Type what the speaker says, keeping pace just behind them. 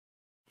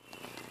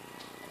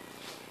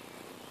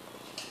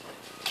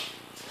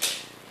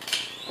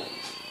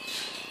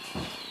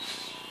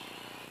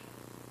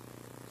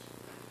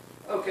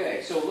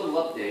Okay, so a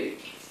little update.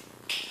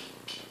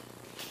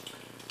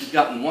 We've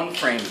gotten one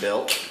frame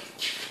built,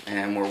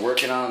 and we're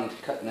working on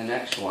cutting the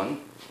next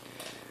one.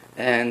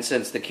 And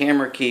since the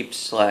camera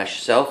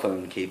cell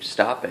phone keeps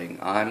stopping,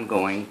 I'm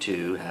going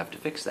to have to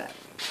fix that.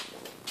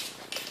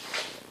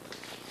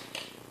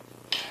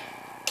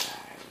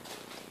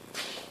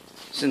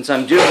 Since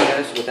I'm doing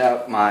this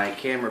without my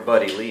camera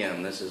buddy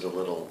Liam, this is a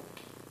little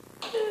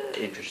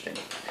interesting.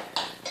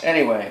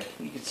 Anyway,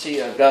 you can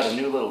see I've got a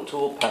new little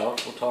tool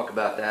pouch. We'll talk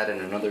about that in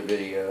another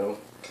video.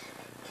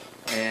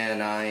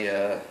 And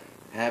I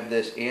have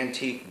this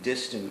antique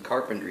Diston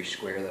carpentry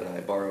square that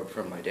I borrowed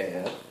from my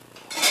dad.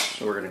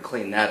 So we're going to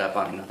clean that up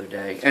on another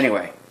day.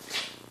 Anyway,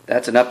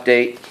 that's an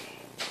update.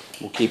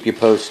 We'll keep you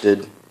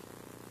posted.